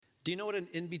Do you know what an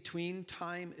in-between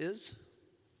time is?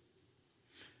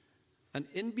 An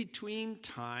in-between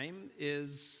time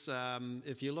is,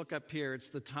 if you look up here, it's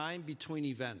the time between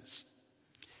events.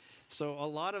 So a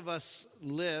lot of us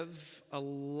live a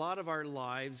lot of our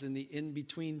lives in the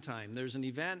in-between time. There's an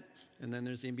event, and then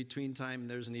there's the in-between time, and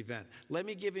there's an event. Let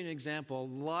me give you an example.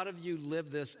 A lot of you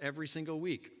live this every single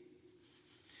week.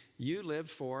 You live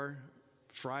for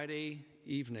Friday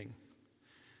evening,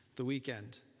 the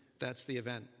weekend. That's the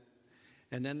event.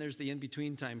 And then there's the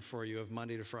in-between time for you of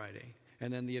Monday to Friday,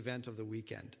 and then the event of the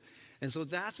weekend. And so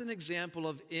that's an example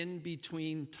of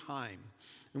in-between time.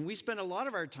 And we spend a lot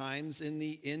of our times in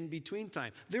the in-between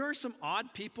time. There are some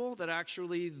odd people that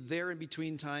actually their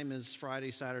in-between time is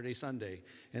Friday, Saturday, Sunday,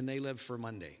 and they live for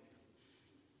Monday.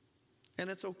 And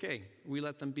it's okay. We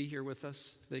let them be here with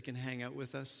us. They can hang out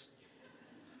with us.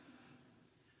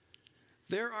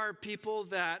 There are people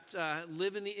that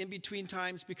live in the in-between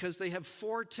times because they have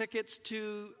 4 tickets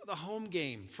to the home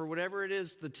game for whatever it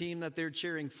is, the team that they're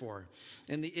cheering for.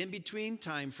 And the in-between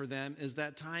time for them is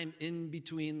that time in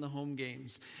between the home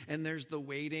games. And there's the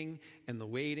waiting and the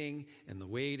waiting and the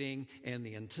waiting and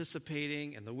the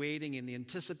anticipating and the waiting and the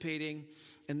anticipating.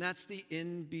 And that's the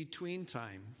in-between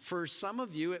time. For some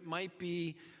of you, it might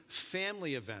be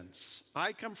family events.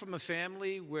 I come from a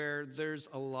family where there's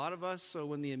a lot of us, so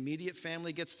when the immediate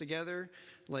family gets together,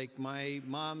 like my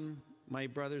mom, my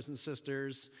brothers and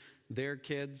sisters, their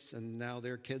kids, and now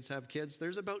their kids have kids,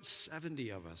 there's about 70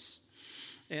 of us.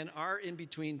 And our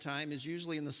in-between time is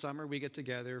usually in the summer. We get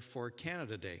together for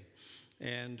Canada Day.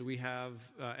 And we have,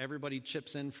 everybody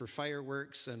chips in for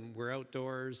fireworks, and we're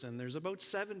outdoors, and there's about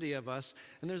 70 of us,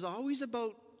 and there's always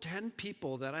about 10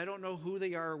 people that I don't know who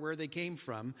they are or where they came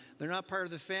from. They're not part of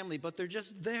the family, but they're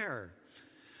just there.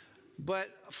 But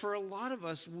for a lot of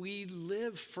us, we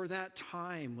live for that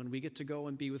time when we get to go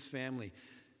and be with family.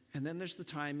 And then there's the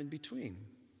time in between.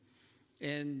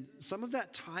 And some of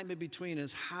that time in between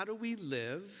is, how do we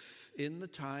live in the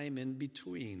time in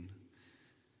between?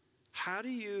 How do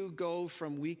you go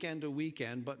from weekend to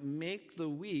weekend but make the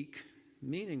week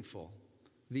meaningful,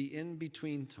 the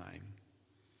in-between time?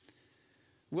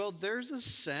 Well, there's a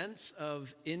sense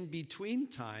of in-between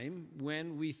time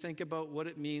when we think about what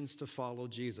it means to follow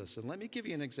Jesus. And let me give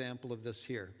you an example of this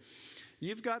here.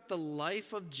 You've got the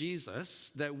life of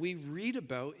Jesus that we read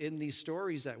about in these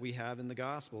stories that we have in the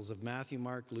Gospels of Matthew,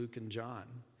 Mark, Luke, and John.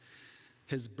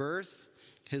 His birth,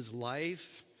 his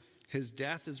life, his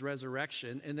death, his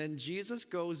resurrection, and then Jesus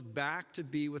goes back to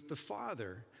be with the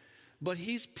Father. But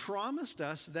he's promised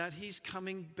us that he's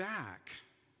coming back.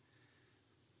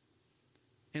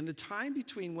 And the time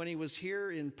between when he was here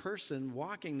in person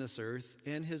walking this earth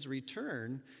and his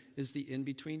return is the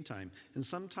in-between time. And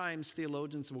sometimes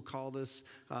theologians will call this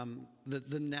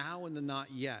the now and the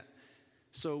not yet.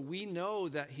 So we know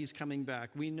that he's coming back.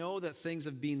 We know that things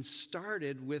have been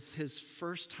started with his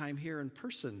first time here in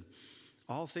person.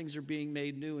 All things are being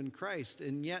made new in Christ,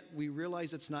 and yet we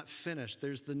realize it's not finished.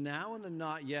 There's the now and the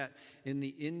not yet in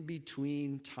the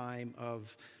in-between time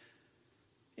of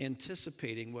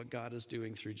anticipating what God is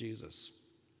doing through Jesus.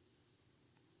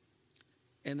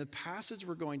 And the passage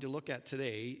we're going to look at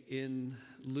today in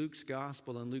Luke's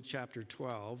Gospel in Luke chapter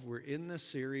 12, we're in this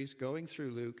series going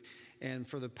through Luke, and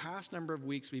for the past number of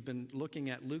weeks we've been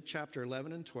looking at Luke chapter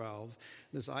 11 and 12,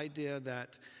 this idea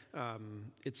that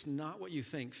it's not what you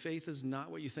think. Faith is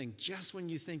not what you think. Just when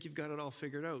you think you've got it all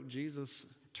figured out, Jesus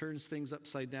turns things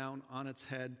upside down on its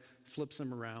head, flips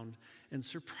them around, and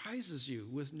surprises you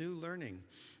with new learning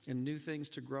and new things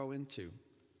to grow into.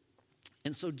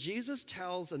 And so Jesus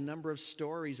tells a number of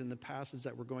stories in the passage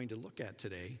that we're going to look at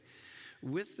today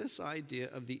with this idea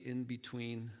of the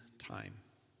in-between time.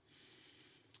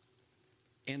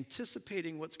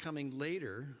 Anticipating what's coming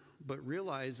later, but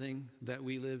realizing that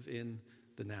we live in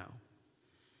the now.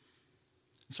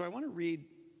 So I want to read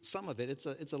some of it.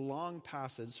 It's a long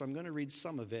passage, so I'm going to read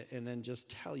some of it and then just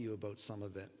tell you about some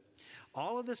of it.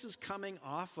 All of this is coming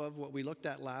off of what we looked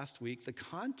at last week, the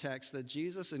context that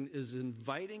Jesus is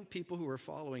inviting people who are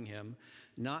following him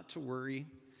not to worry,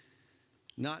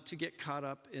 not to get caught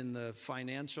up in the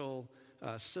financial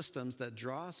systems that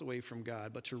draw us away from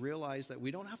God, but to realize that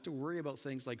we don't have to worry about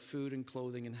things like food and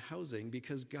clothing and housing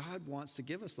because God wants to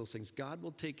give us those things. God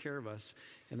will take care of us.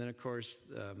 And then, of course,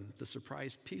 the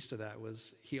surprise piece to that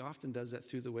was he often does that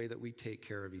through the way that we take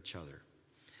care of each other.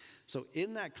 So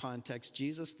in that context,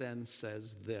 Jesus then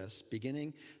says this,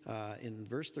 beginning in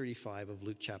verse 35 of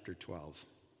Luke chapter 12.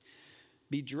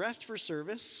 Be dressed for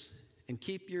service and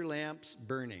keep your lamps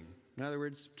burning. In other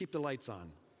words, keep the lights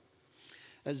on.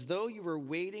 as though you were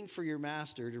waiting for your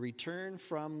master to return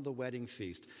from the wedding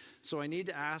feast. So I need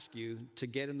to ask you to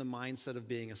get in the mindset of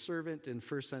being a servant in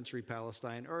first century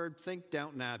Palestine, or think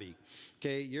Downton Abbey.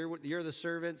 Okay, you're the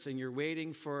servants and you're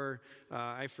waiting for,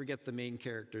 I forget the main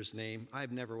character's name.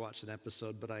 I've never watched an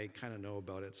episode, but I kind of know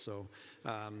about it. So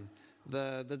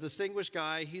the distinguished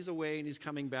guy, he's away and he's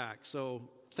coming back. So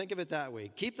think of it that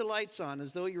way. Keep the lights on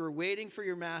as though you were waiting for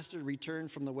your master to return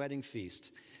from the wedding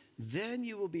feast. Then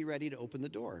you will be ready to open the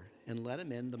door and let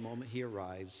him in the moment he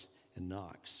arrives and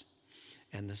knocks.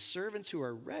 And the servants who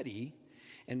are ready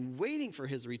and waiting for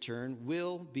his return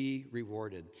will be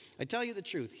rewarded. I tell you the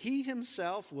truth, he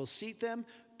himself will seat them,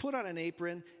 put on an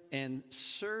apron, and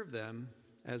serve them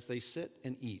as they sit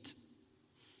and eat.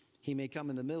 He may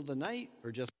come in the middle of the night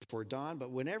or just before dawn,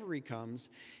 but whenever he comes,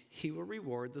 he will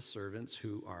reward the servants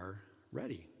who are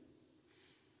ready.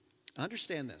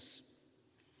 Understand this.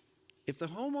 If the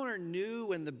homeowner knew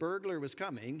when the burglar was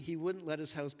coming, he wouldn't let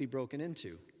his house be broken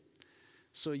into.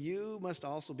 So you must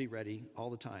also be ready all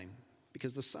the time,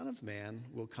 because the Son of Man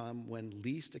will come when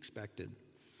least expected.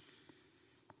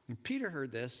 And Peter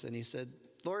heard this, and he said,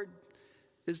 Lord,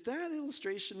 is that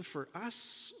illustration for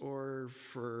us or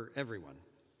for everyone?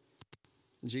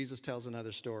 And Jesus tells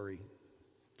another story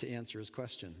to answer his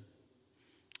question.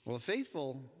 Well, a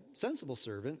faithful, sensible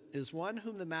servant is one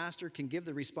whom the master can give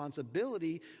the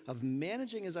responsibility of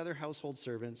managing his other household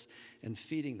servants and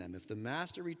feeding them. If the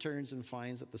master returns and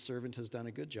finds that the servant has done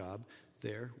a good job,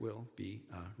 there will be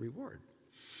a reward.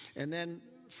 And then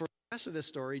for the rest of this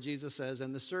story, Jesus says,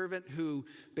 and the servant who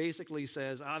basically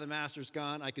says, the master's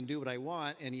gone, I can do what I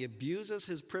want, and he abuses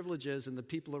his privileges and the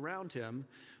people around him,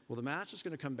 well, the master's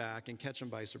going to come back and catch him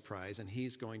by surprise, and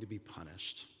he's going to be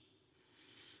punished.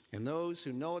 And those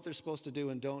who know what they're supposed to do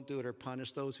and don't do it are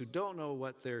punished. Those who don't know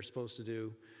what they're supposed to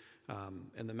do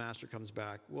and the master comes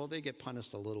back, well, they get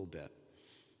punished a little bit.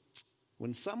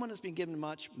 When someone has been given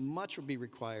much, much will be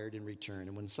required in return.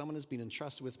 And when someone has been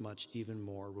entrusted with much, even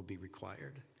more will be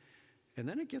required. And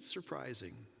then it gets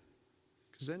surprising,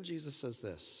 because then Jesus says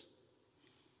this,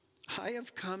 I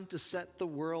have come to set the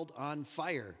world on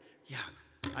fire. Yeah,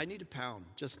 I need a pound.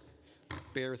 Just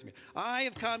bear with me. I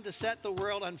have come to set the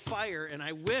world on fire, and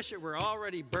I wish it were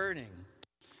already burning.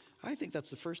 I think that's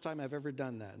the first time I've ever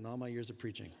done that in all my years of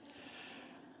preaching.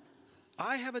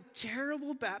 I have a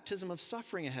terrible baptism of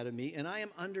suffering ahead of me, and I am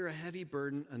under a heavy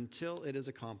burden until it is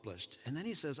accomplished. And then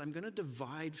he says, I'm going to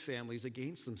divide families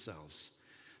against themselves.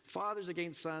 Fathers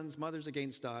against sons, mothers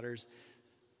against daughters.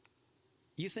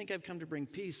 You think I've come to bring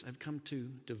peace? I've come to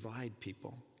divide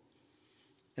people.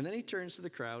 And then he turns to the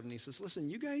crowd and he says, listen,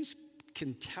 you guys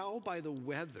can tell by the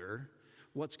weather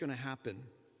what's going to happen.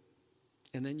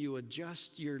 And then you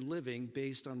adjust your living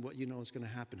based on what you know is going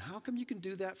to happen. How come you can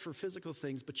do that for physical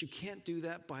things, but you can't do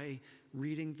that by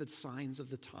reading the signs of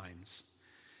the times?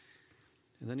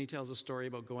 And then he tells a story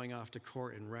about going off to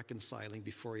court and reconciling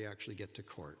before you actually get to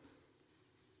court.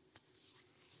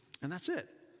 And that's it.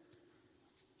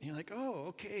 And you're like, oh,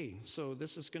 okay, so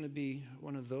this is going to be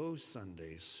one of those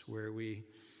Sundays where we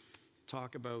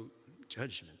talk about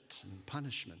judgment and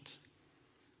punishment.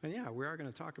 And yeah, we are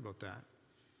going to talk about that.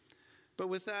 But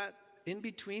with that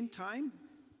in-between time,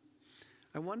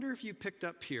 I wonder if you picked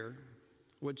up here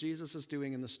what Jesus is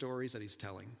doing in the stories that he's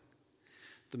telling.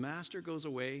 The master goes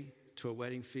away to a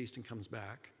wedding feast and comes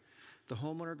back. The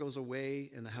homeowner goes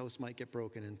away and the house might get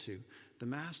broken into. The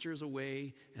master is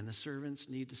away and the servants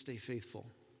need to stay faithful.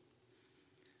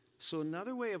 So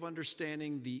another way of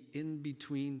understanding the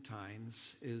in-between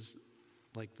times is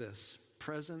like this: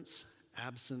 presence,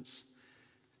 absence,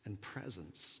 and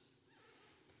presence.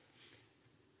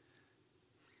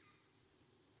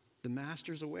 The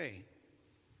master's away.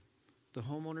 The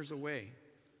homeowner's away.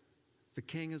 The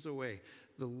king is away.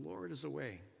 The Lord is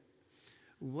away.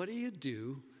 What do you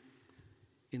do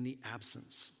in the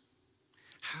absence?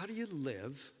 How do you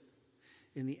live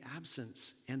in the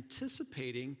absence,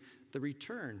 anticipating the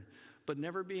return, but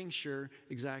never being sure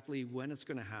exactly when it's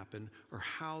going to happen or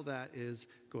how that is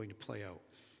going to play out?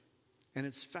 And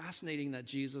it's fascinating that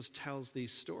Jesus tells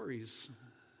these stories,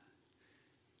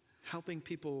 helping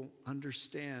people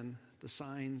understand the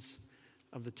signs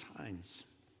of the times.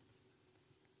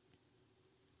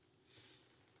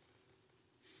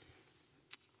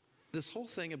 This whole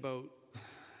thing about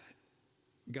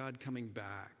God coming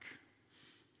back,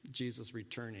 Jesus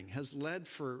returning, has led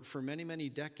for many, many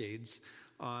decades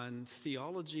on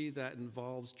theology that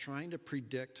involves trying to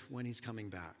predict when he's coming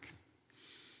back.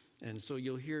 And so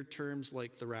you'll hear terms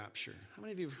like the rapture. How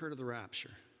many of you have heard of the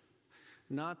rapture?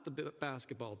 Not the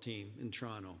basketball team in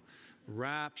Toronto.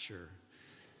 Rapture.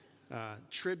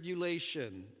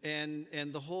 tribulation, and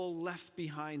the whole Left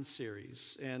Behind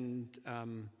series. And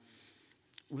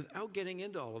without getting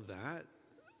into all of that,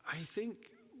 I think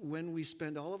when we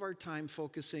spend all of our time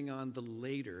focusing on the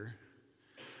later,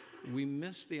 we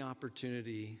miss the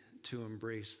opportunity to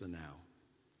embrace the now.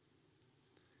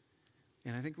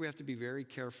 And I think we have to be very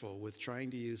careful with trying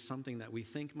to use something that we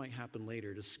think might happen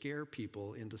later to scare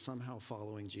people into somehow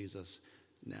following Jesus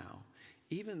now.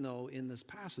 Even though in this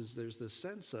passage there's this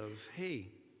sense of, hey,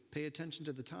 pay attention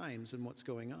to the times and what's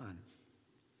going on.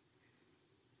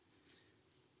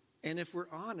 And if we're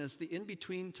honest, the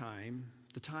in-between time,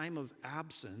 the time of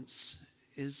absence,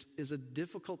 is a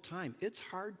difficult time. It's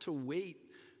hard to wait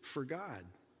for God.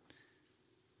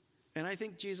 And I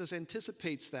think Jesus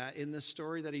anticipates that in this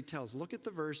story that he tells. Look at the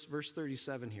verse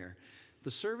 37 here.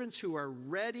 The servants who are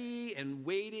ready and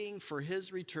waiting for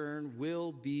his return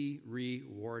will be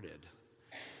rewarded.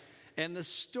 And the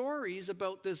story's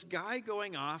about this guy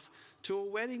going off to a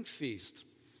wedding feast.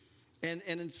 And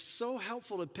it's so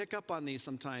helpful to pick up on these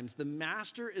sometimes. The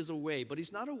master is away, but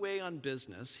he's not away on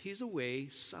business. He's away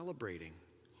celebrating.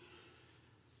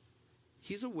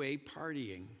 He's away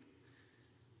partying.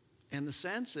 And the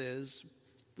sense is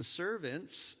the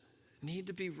servants need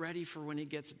to be ready for when he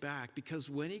gets back, because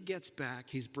when he gets back,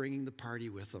 he's bringing the party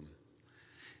with him.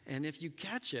 And if you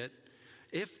catch it,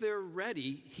 if they're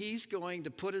ready, he's going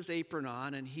to put his apron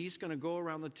on and he's going to go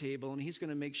around the table and he's going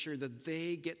to make sure that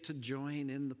they get to join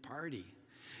in the party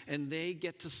and they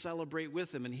get to celebrate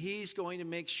with him. And he's going to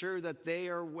make sure that they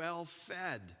are well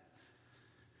fed.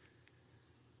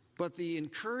 But the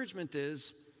encouragement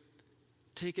is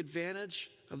take advantage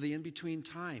of the in-between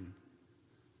time.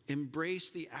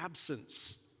 Embrace the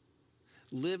absence.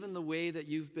 Live in the way that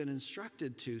you've been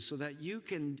instructed to so that you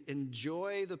can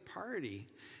enjoy the party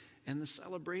and the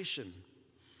celebration.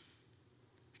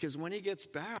 Because when he gets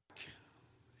back,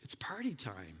 it's party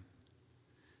time.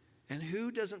 And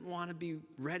who doesn't want to be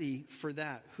ready for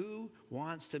that? Who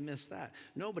wants to miss that?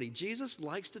 Nobody. Jesus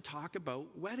likes to talk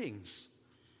about weddings.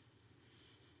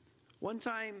 One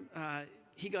time,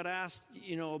 he got asked,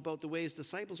 about the way his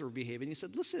disciples were behaving. He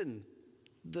said, listen,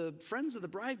 the friends of the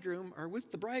bridegroom are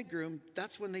with the bridegroom.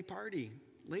 That's when they party.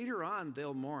 Later on,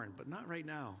 they'll mourn, but not right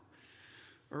now.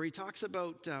 Or he talks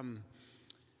about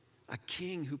a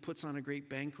king who puts on a great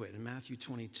banquet in Matthew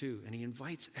 22, and he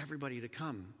invites everybody to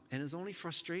come. And his only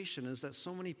frustration is that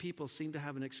so many people seem to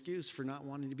have an excuse for not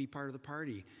wanting to be part of the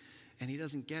party. And he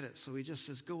doesn't get it. So he just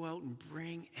says, go out and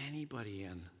bring anybody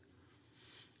in.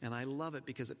 And I love it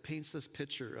because it paints this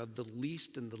picture of the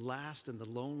least and the last and the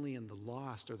lonely and the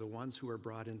lost are the ones who are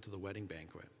brought into the wedding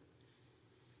banquet.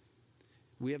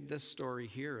 We have this story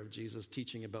here of Jesus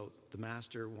teaching about the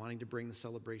master wanting to bring the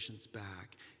celebrations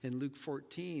back. In Luke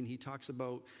 14, he talks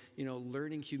about,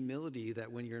 learning humility,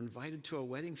 that when you're invited to a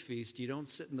wedding feast, you don't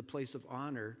sit in the place of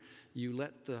honor. You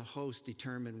let the host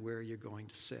determine where you're going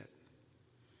to sit.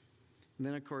 And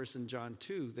then, of course, in John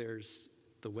 2, there's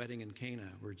the wedding in Cana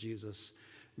where Jesus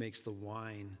makes the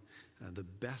wine, the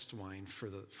best wine for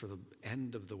the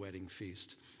end of the wedding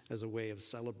feast as a way of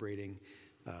celebrating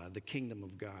the kingdom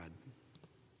of God.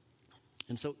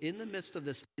 And so in the midst of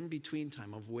this in-between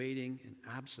time of waiting and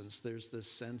absence, there's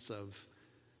this sense of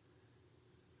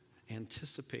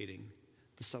anticipating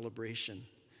the celebration,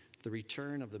 the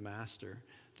return of the master,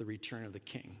 the return of the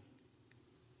king.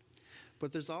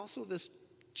 But there's also this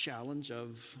challenge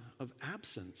of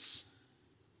absence.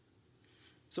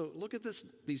 So look at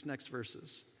these next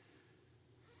verses.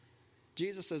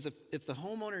 Jesus says if the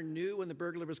homeowner knew when the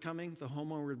burglar was coming, the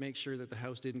homeowner would make sure that the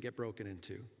house didn't get broken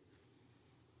into.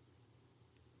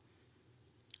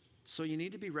 So you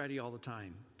need to be ready all the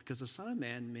time, because the Son of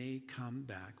Man may come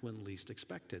back when least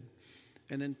expected.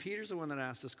 And then Peter's the one that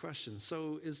asked this question.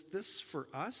 So is this for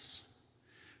us,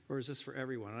 or is this for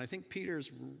everyone? And I think Peter's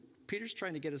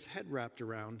trying to get his head wrapped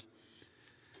around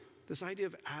this idea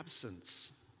of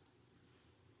absence.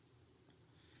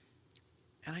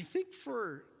 And I think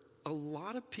for a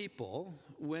lot of people,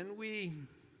 when we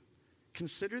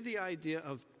consider the idea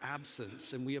of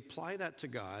absence and we apply that to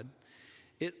God,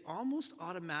 it almost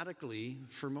automatically,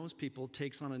 for most people,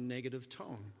 takes on a negative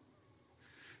tone.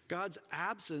 God's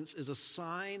absence is a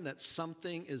sign that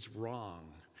something is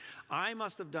wrong. I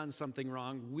must have done something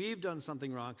wrong. We've done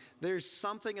something wrong. There's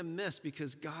something amiss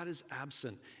because God is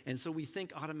absent. And so we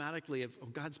think automatically of,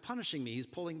 God's punishing me. He's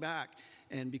pulling back.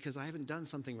 And because I haven't done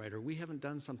something right, or we haven't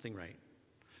done something right.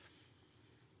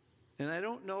 And I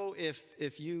don't know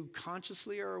if you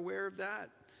consciously are aware of that,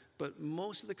 but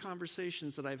most of the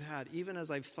conversations that I've had, even as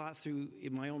I've thought through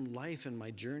in my own life and my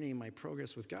journey and my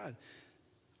progress with God,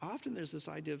 often there's this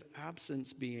idea of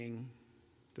absence being,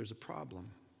 there's a problem.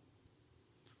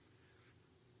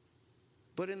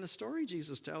 But in the story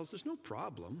Jesus tells, there's no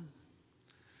problem.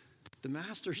 The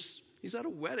master's, he's at a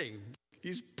wedding.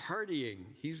 He's partying.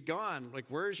 He's gone. Like,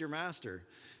 where's your master?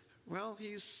 Well,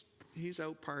 he's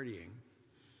out partying.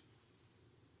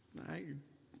 I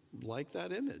like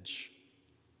that image.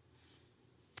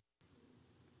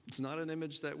 It's not an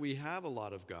image that we have a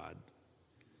lot of God.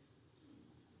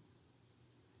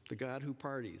 The God who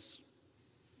parties.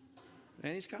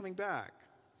 And he's coming back.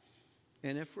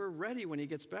 And if we're ready when he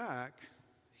gets back,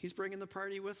 he's bringing the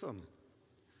party with him.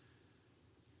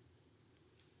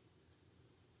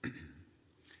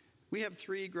 We have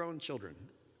 3 grown children.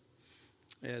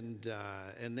 And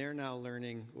they're now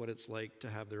learning what it's like to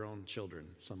have their own children,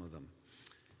 some of them.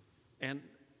 And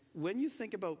when you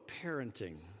think about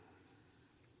parenting,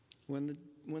 when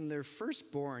they're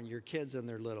first born, your kids and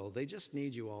they're little, they just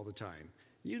need you all the time.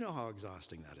 You know how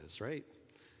exhausting that is, right?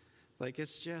 Like,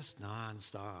 it's just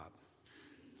nonstop.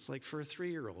 It's like for a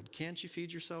 3-year-old, can't you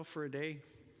feed yourself for a day?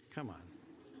 Come on.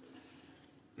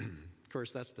 Of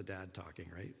course, that's the dad talking,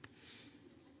 right?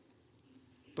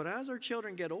 But as our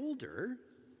children get older,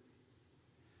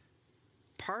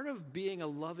 part of being a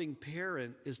loving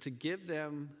parent is to give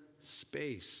them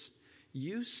space.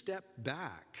 You step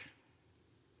back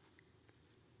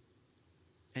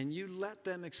and you let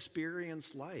them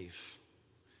experience life.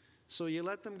 So you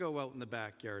let them go out in the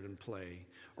backyard and play.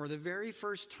 Or the very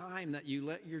first time that you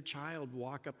let your child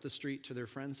walk up the street to their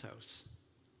friend's house.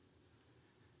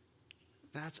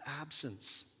 That's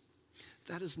absence.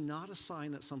 That is not a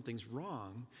sign that something's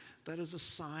wrong. That is a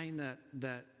sign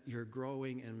that you're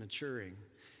growing and maturing.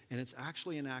 And it's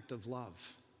actually an act of love.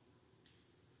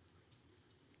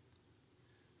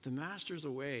 The master's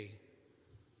away.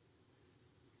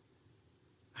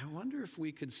 I wonder if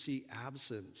we could see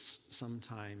absence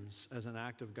sometimes as an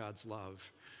act of God's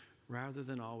love rather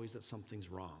than always that something's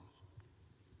wrong.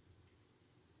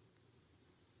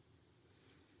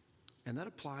 And that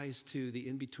applies to the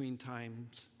in-between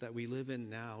times that we live in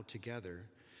now together.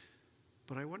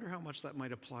 But I wonder how much that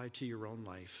might apply to your own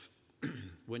life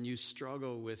when you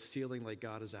struggle with feeling like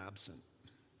God is absent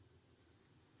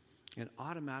and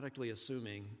automatically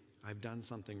assuming I've done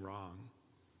something wrong.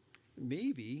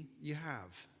 Maybe you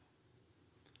have.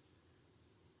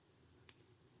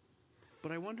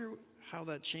 But I wonder how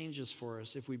that changes for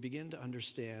us if we begin to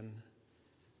understand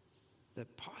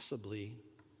that possibly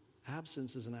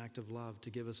absence is an act of love to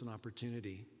give us an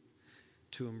opportunity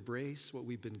to embrace what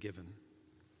we've been given,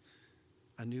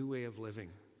 a new way of living,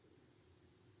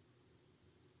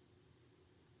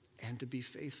 and to be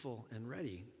faithful and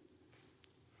ready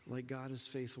like God is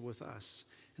faithful with us.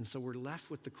 And so we're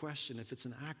left with the question, if it's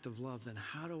an act of love, then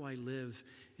how do I live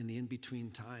in the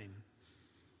in-between time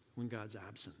when God's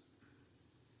absent?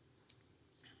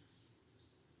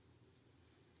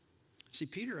 See,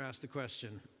 Peter asked the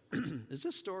question, is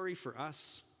this story for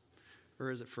us or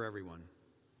is it for everyone?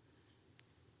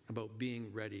 About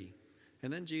being ready.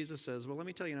 And then Jesus says, well, let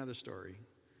me tell you another story.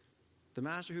 The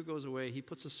master who goes away, he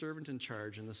puts a servant in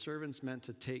charge, and the servant's meant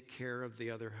to take care of the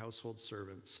other household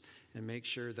servants and make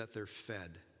sure that they're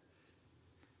fed.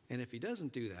 And if he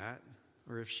doesn't do that,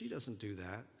 or if she doesn't do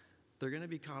that, they're going to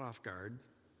be caught off guard,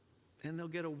 and they'll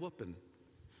get a whooping.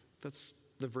 That's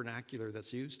the vernacular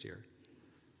that's used here.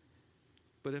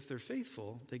 But if they're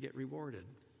faithful, they get rewarded.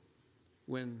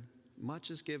 When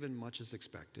much is given, much is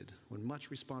expected. When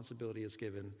much responsibility is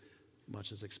given,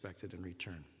 much is expected in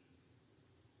return.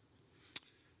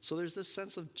 So there's this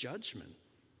sense of judgment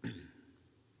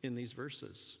in these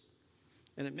verses.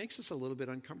 And it makes us a little bit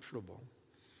uncomfortable.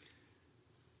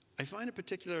 I find it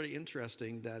particularly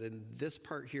interesting that in this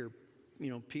part here,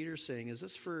 Peter's saying, is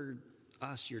this for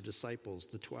us, your disciples,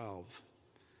 the 12?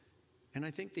 And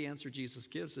I think the answer Jesus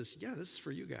gives is, yeah, this is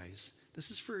for you guys. This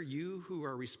is for you who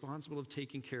are responsible of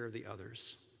taking care of the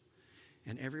others.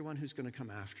 And everyone who's going to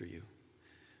come after you,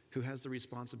 who has the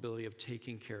responsibility of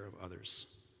taking care of others.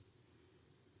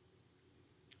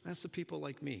 That's the people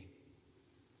like me.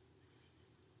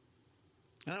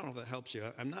 I don't know if that helps you.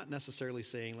 I'm not necessarily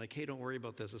saying like, hey, don't worry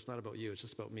about this. It's not about you. It's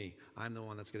just about me. I'm the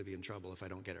one that's going to be in trouble if I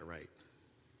don't get it right.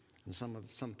 And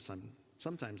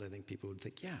sometimes I think people would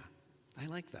think, yeah, I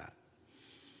like that.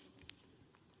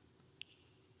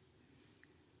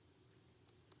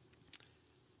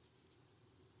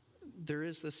 There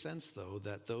is this sense, though,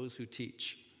 that those who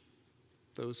teach,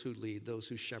 those who lead, those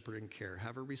who shepherd and care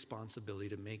have a responsibility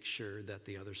to make sure that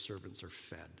the other servants are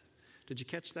fed. Did you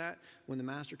catch that? When the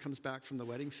master comes back from the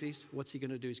wedding feast, what's he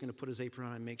going to do? He's going to put his apron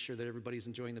on and make sure that everybody's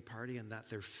enjoying the party and that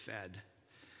they're fed.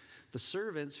 The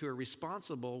servants who are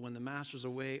responsible when the master's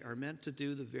away are meant to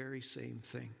do the very same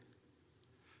thing.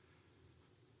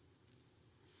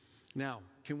 Now,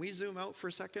 can we zoom out for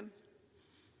a second?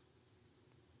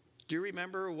 Do you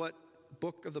remember what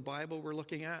book of the Bible we're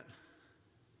looking at?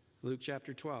 Luke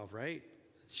chapter 12, right?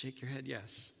 Shake your head,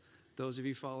 yes. Those of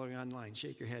you following online,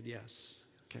 shake your head, yes.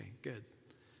 Okay, good.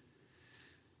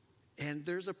 And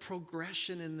there's a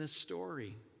progression in this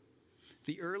story.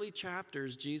 The early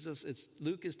chapters,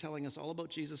 Luke is telling us all about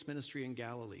Jesus' ministry in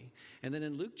Galilee. And then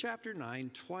in Luke chapter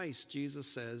 9, twice Jesus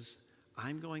says,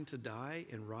 I'm going to die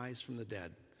and rise from the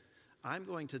dead. I'm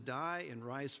going to die and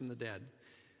rise from the dead.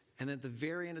 And at the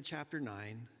very end of chapter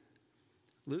 9,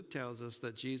 Luke tells us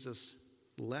that Jesus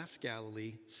left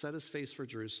Galilee, set his face for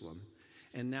Jerusalem.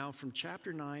 And now from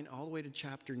chapter 9 all the way to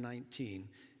chapter 19,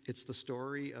 it's the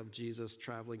story of Jesus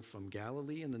traveling from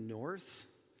Galilee in the north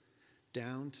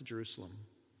down to Jerusalem.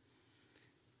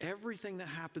 Everything that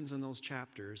happens in those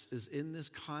chapters is in this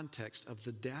context of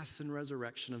the death and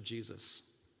resurrection of Jesus.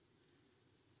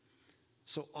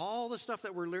 So all the stuff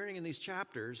that we're learning in these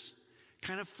chapters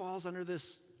kind of falls under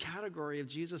this category of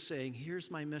Jesus saying,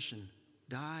 here's my mission,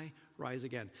 die, rise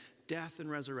again. Death and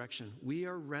resurrection. We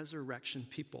are resurrection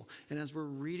people. And as we're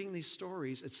reading these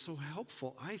stories, it's so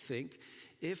helpful, I think,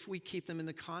 if we keep them in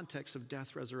the context of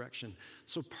death, resurrection.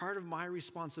 So part of my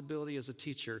responsibility as a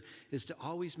teacher is to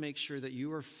always make sure that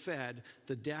you are fed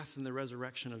the death and the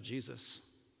resurrection of Jesus.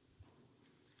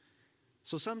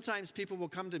 So sometimes people will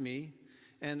come to me,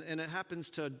 and it happens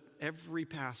to every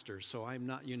pastor, so I'm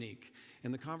not unique.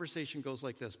 And the conversation goes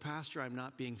like this: Pastor, I'm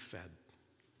not being fed.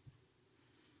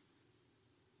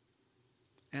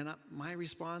 And my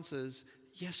response is,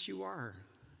 yes, you are.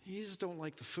 You just don't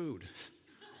like the food.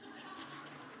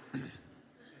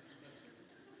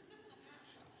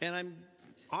 And I'm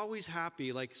always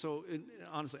happy,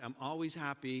 honestly, I'm always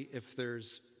happy if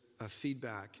there's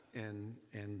feedback and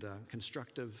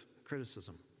constructive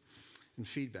criticism and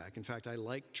feedback. In fact, I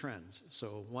like trends.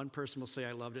 So one person will say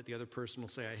I loved it, the other person will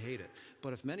say I hate it.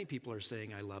 But if many people are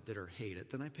saying I loved it or hate it,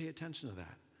 then I pay attention to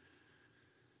that.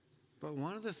 But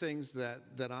one of the things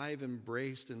that I've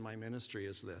embraced in my ministry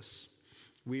is this.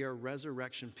 We are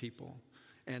resurrection people,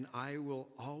 and I will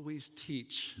always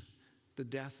teach the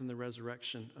death and the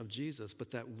resurrection of Jesus,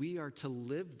 but that we are to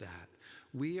live that.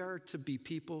 We are to be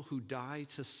people who die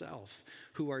to self,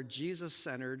 who are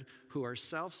Jesus-centered, who are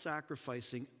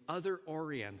self-sacrificing,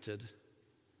 other-oriented,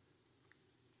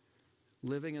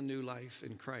 living a new life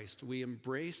in Christ. We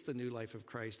embrace the new life of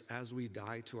Christ as we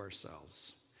die to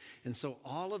ourselves. And so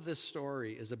all of this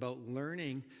story is about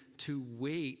learning to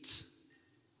wait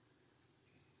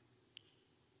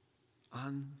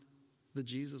on the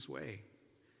Jesus way.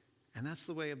 And that's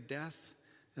the way of death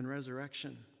and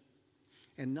resurrection.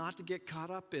 And not to get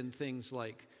caught up in things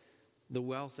like the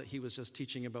wealth that he was just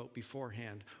teaching about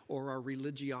beforehand, or our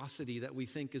religiosity that we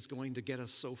think is going to get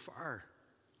us so far.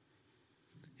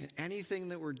 And anything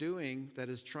that we're doing that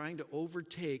is trying to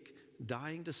overtake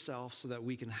dying to self so that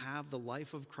we can have the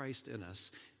life of Christ in us,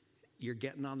 you're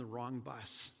getting on the wrong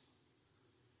bus.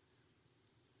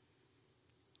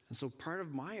 And so part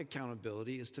of my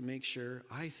accountability is to make sure,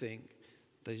 I think,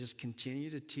 that I just continue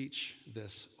to teach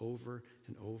this over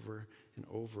and over and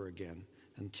over again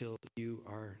until you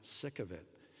are sick of it.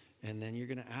 And then you're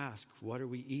going to ask, what are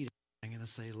we eating? I'm going to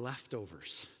say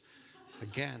leftovers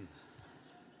again.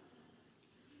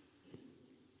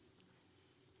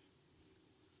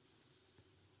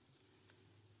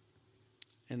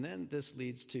 And then this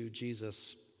leads to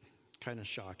Jesus kind of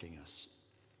shocking us.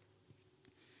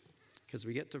 Because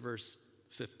we get to verse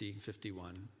 50,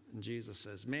 51, and Jesus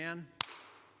says, man,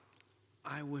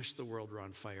 I wish the world were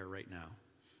on fire right now.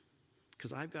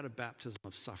 Because I've got a baptism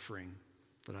of suffering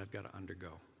that I've got to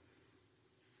undergo.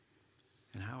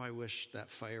 And how I wish that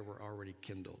fire were already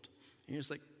kindled. And you're just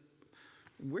like,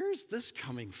 where's this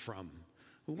coming from?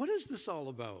 What is this all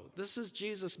about? This is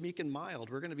Jesus meek and mild.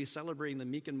 We're going to be celebrating the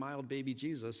meek and mild baby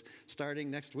Jesus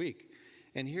starting next week.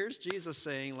 And here's Jesus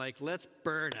saying, let's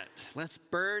burn it. Let's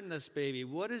burn this baby.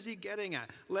 What is he getting at?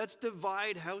 Let's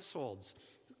divide households.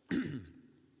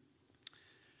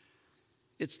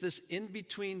 It's this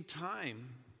in-between time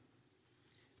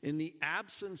in the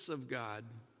absence of God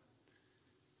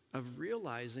of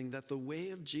realizing that the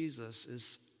way of Jesus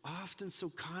is often so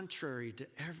contrary to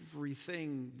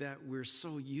everything that we're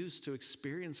so used to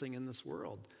experiencing in this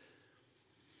world.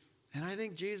 And I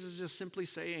think Jesus is just simply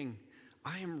saying,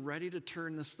 I am ready to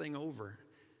turn this thing over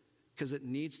because it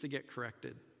needs to get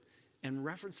corrected. And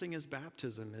referencing his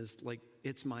baptism is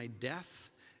it's my death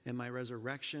and my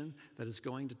resurrection that is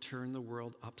going to turn the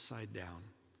world upside down.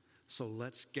 So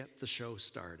let's get the show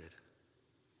started.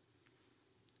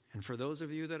 And for those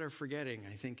of you that are forgetting,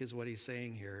 I think is what he's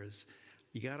saying here is,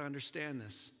 you got to understand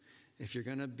this. If you're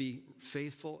going to be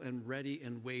faithful and ready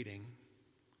and waiting,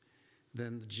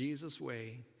 then the Jesus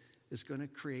way is going to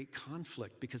create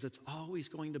conflict because it's always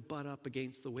going to butt up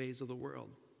against the ways of the world.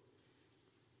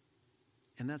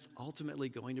 And that's ultimately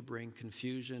going to bring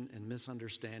confusion and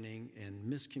misunderstanding and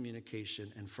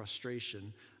miscommunication and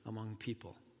frustration among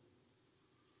people.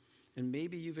 And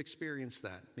maybe you've experienced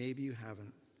that. Maybe you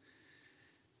haven't.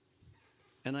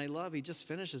 And I love, he just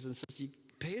finishes and says, you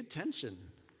pay attention.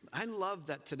 I love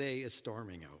that today is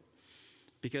storming out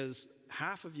because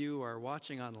half of you are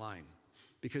watching online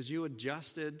because you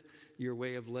adjusted your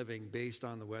way of living based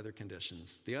on the weather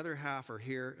conditions. The other half are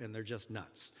here and they're just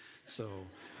nuts. So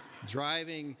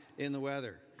driving in the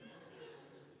weather.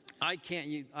 I'm a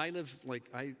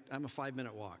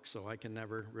 5-minute walk, so I can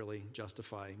never really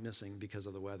justify missing because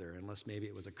of the weather, unless maybe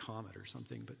it was a comet or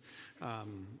something. But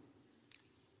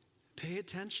pay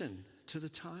attention to the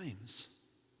times.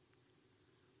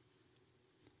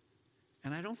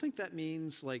 And I don't think that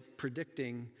means like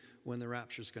predicting when the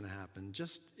rapture is going to happen.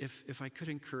 Just if I could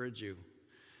encourage you,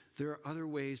 there are other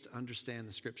ways to understand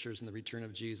the scriptures and the return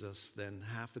of Jesus than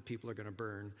half the people are going to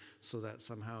burn so that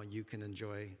somehow you can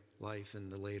enjoy life in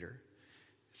the later.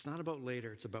 It's not about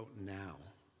later, it's about now.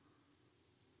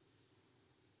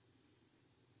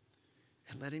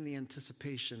 And letting the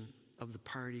anticipation of the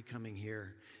party coming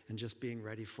here and just being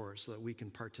ready for it so that we can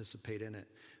participate in it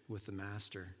with the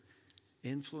Master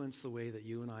influence the way that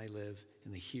you and I live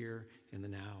in the here and the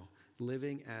now,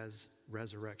 living as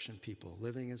resurrection people,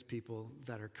 living as people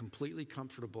that are completely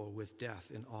comfortable with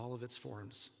death in all of its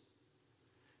forms,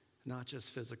 not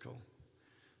just physical,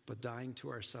 but dying to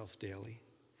ourselves daily,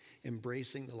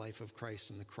 embracing the life of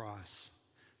Christ and the cross,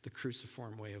 the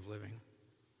cruciform way of living,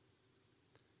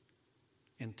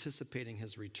 anticipating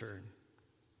his return,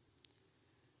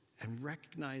 and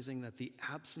recognizing that the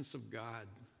absence of God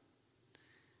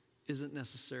isn't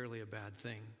necessarily a bad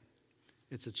thing.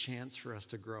 It's a chance for us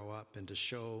to grow up and to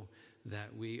show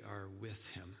that we are with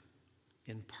him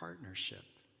in partnership,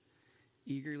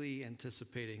 eagerly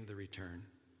anticipating the return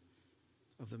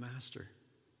of the Master,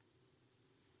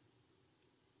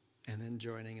 and then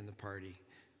joining in the party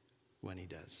when he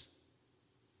does.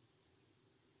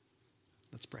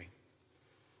 Let's pray.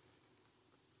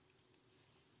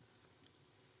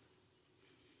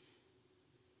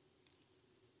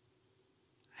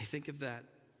 I think of that,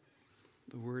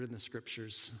 the word in the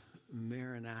scriptures,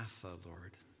 Maranatha,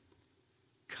 Lord.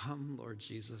 Come, Lord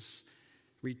Jesus,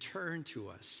 return to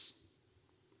us.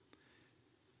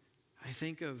 I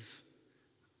think of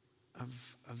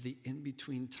the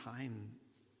in-between time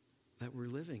that we're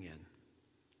living in.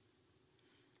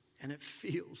 And it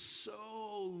feels so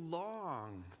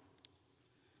long.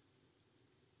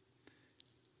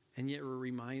 And yet we're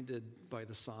reminded by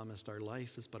the psalmist, our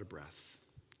life is but a breath.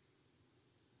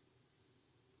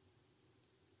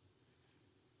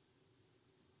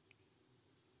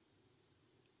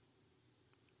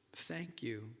 Thank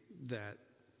you that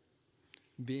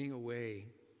being away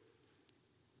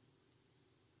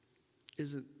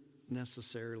isn't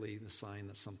necessarily the sign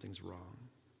that something's wrong.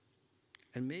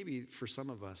 And maybe for some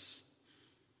of us,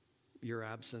 your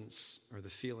absence or the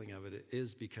feeling of it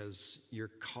is because you're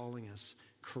calling us,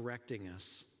 correcting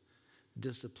us,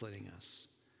 disciplining us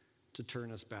to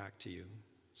turn us back to you.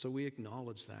 So we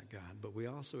acknowledge that, God, but we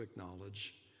also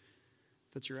acknowledge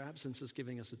that your absence is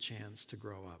giving us a chance to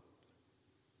grow up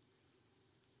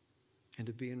and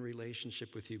to be in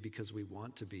relationship with you because we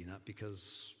want to be, not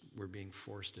because we're being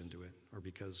forced into it or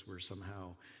because we're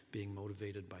somehow being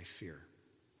motivated by fear.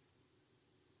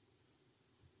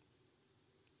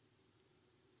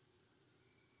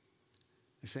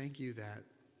 I thank you that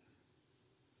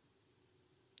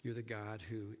you're the God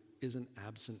who isn't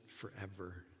absent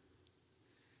forever.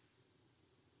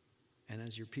 And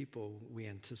as your people, we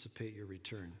anticipate your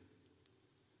return.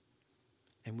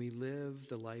 And we live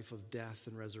the life of death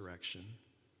and resurrection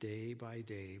day by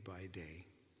day by day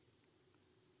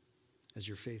as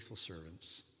your faithful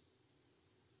servants,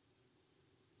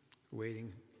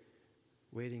 waiting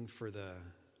for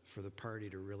the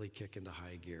party to really kick into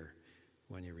high gear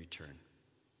when you return.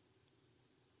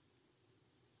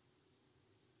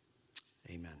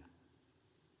 Amen.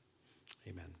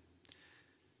 Amen.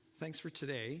 Thanks for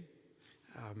today.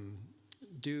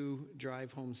 Do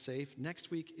drive home safe.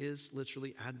 Next week is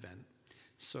literally Advent.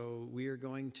 So we are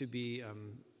going to be,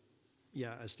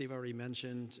 as Steve already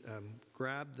mentioned,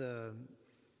 grab the,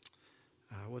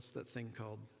 what's that thing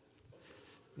called?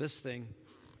 This thing,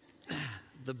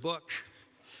 the book.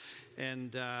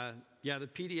 And the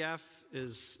PDF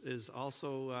is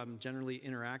also generally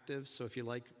interactive. So if you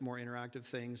like more interactive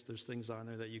things, there's things on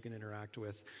there that you can interact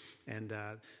with. And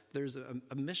there's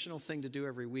a missional thing to do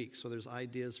every week. So there's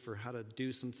ideas for how to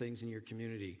do some things in your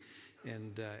community.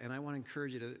 And I want to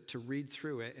encourage you to read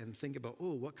through it and think about,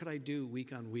 what could I do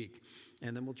week on week?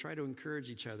 And then we'll try to encourage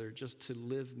each other just to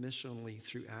live missionally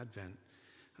through Advent,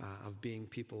 of being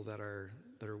people that are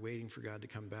waiting for God to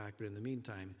come back. But in the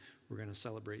meantime, we're going to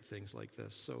celebrate things like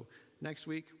this. So next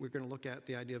week, we're going to look at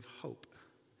the idea of hope,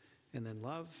 and then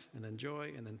love, and then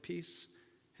joy, and then peace,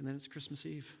 and then it's Christmas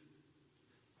Eve.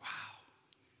 Wow.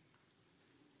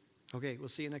 Okay, we'll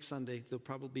see you next Sunday. There'll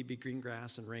probably be green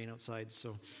grass and rain outside,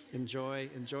 so enjoy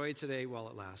today while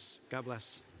it lasts. God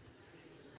bless.